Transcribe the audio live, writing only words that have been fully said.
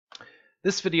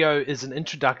This video is an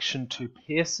introduction to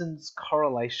Pearson's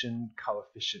correlation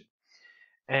coefficient.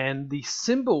 And the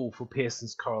symbol for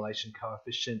Pearson's correlation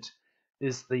coefficient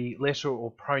is the letter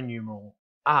or pronumeral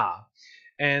R.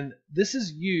 And this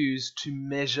is used to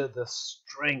measure the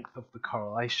strength of the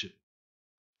correlation.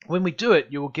 When we do it,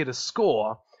 you will get a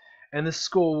score, and the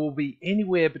score will be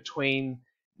anywhere between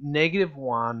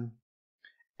 -1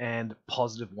 and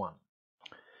 +1.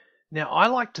 Now, I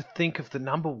like to think of the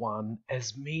number 1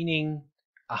 as meaning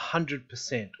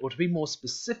 100%, or to be more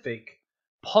specific,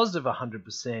 positive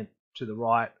 100% to the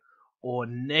right or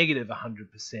negative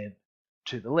 100%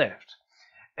 to the left.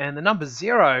 And the number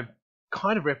 0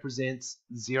 kind of represents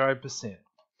 0%.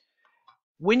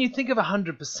 When you think of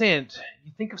 100%,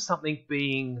 you think of something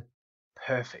being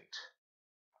perfect.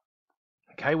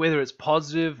 Okay, whether it's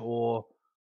positive or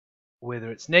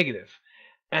whether it's negative.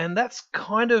 And that's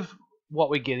kind of what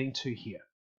we're getting to here.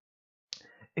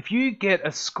 If you get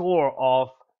a score of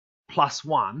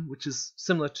 +1, which is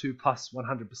similar to plus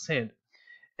 100%,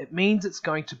 it means it's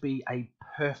going to be a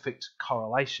perfect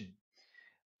correlation.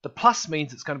 The plus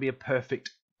means it's going to be a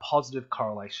perfect positive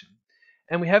correlation.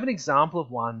 And we have an example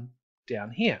of one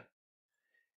down here.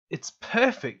 It's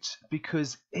perfect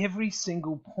because every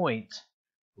single point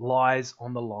lies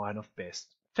on the line of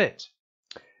best fit.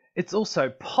 It's also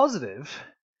positive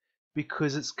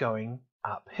because it's going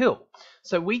uphill.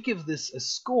 So we give this a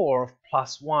score of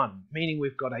 +1, meaning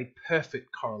we've got a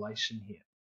perfect correlation here.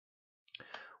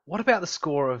 What about the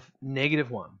score of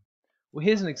 -1? Well,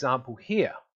 here's an example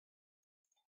here.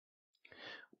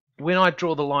 When I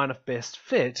draw the line of best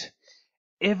fit,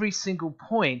 every single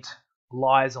point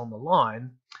lies on the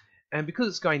line, and because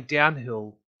it's going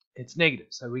downhill, it's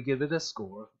negative. So we give it a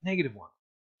score of -1.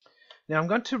 Now I'm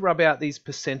going to rub out these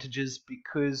percentages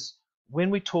because when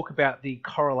we talk about the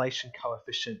correlation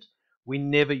coefficient, we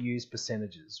never use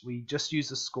percentages. We just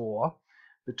use a score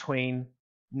between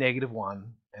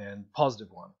 -1 and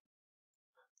 +1.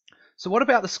 So what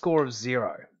about the score of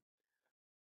 0?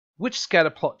 Which scatter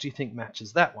plot do you think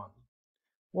matches that one?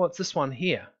 Well, it's this one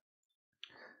here.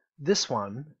 This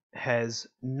one has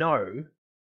no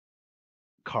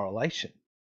correlation.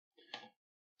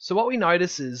 So what we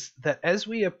notice is that as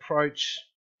we approach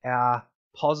our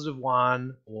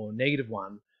 +1 or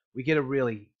 -1, we get a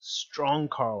really strong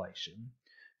correlation.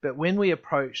 But when we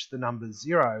approach the number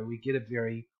 0, we get a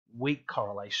very weak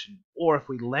correlation. Or if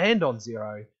we land on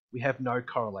 0, we have no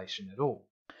correlation at all.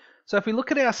 So if we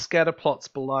look at our scatter plots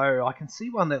below, I can see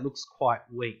one that looks quite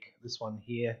weak, this one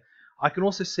here. I can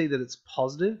also see that it's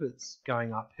positive, it's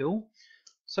going uphill.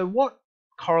 So what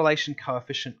correlation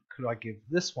coefficient could I give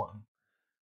this one?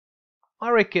 I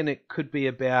reckon it could be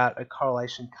about a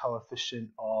correlation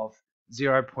coefficient of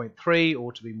 0.3,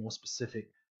 or to be more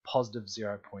specific, positive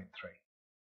 0.3.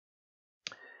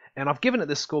 And I've given it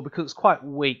this score because it's quite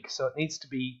weak, so it needs to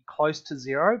be close to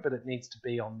 0, but it needs to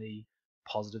be on the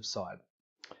positive side.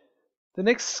 The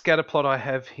next scatter plot I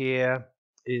have here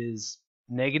is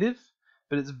negative,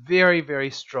 but it's very, very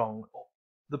strong.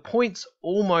 The points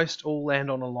almost all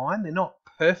land on a line. They're not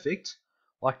perfect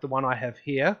like the one I have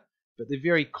here, but they're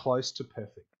very close to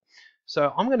perfect.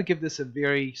 So I'm going to give this a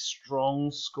very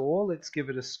strong score. Let's give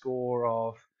it a score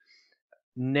of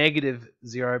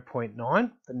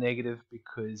 -0.9, the negative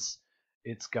because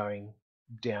it's going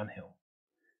downhill.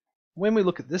 When we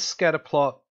look at this scatter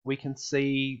plot, we can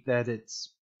see that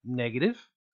it's negative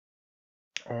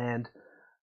and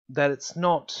that it's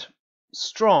not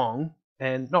strong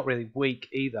and not really weak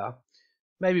either.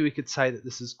 Maybe we could say that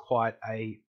this is quite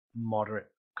a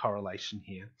moderate correlation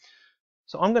here.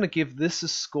 So I'm going to give this a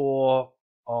score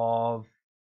of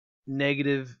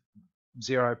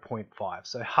 -0.5,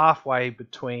 so halfway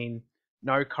between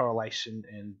no correlation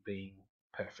and being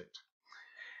perfect.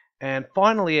 And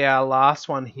finally, our last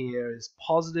one here is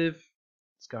positive.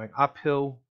 It's going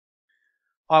uphill.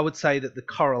 I would say that the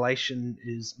correlation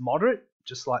is moderate,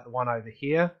 just like the one over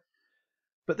here.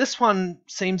 But this one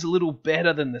seems a little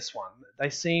better than this one.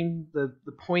 The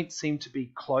points seem to be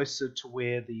closer to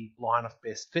where the line of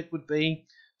best fit would be.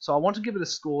 So I want to give it a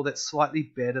score that's slightly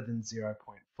better than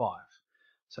 0.5.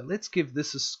 So let's give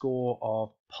this a score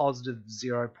of positive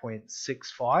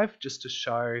 0.65, just to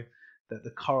show that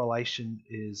the correlation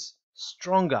is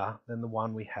stronger than the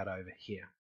one we had over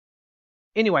here.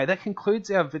 Anyway, that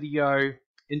concludes our video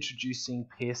introducing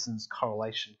Pearson's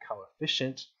correlation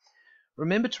coefficient.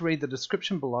 Remember to read the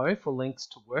description below for links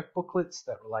to work booklets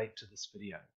that relate to this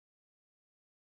video.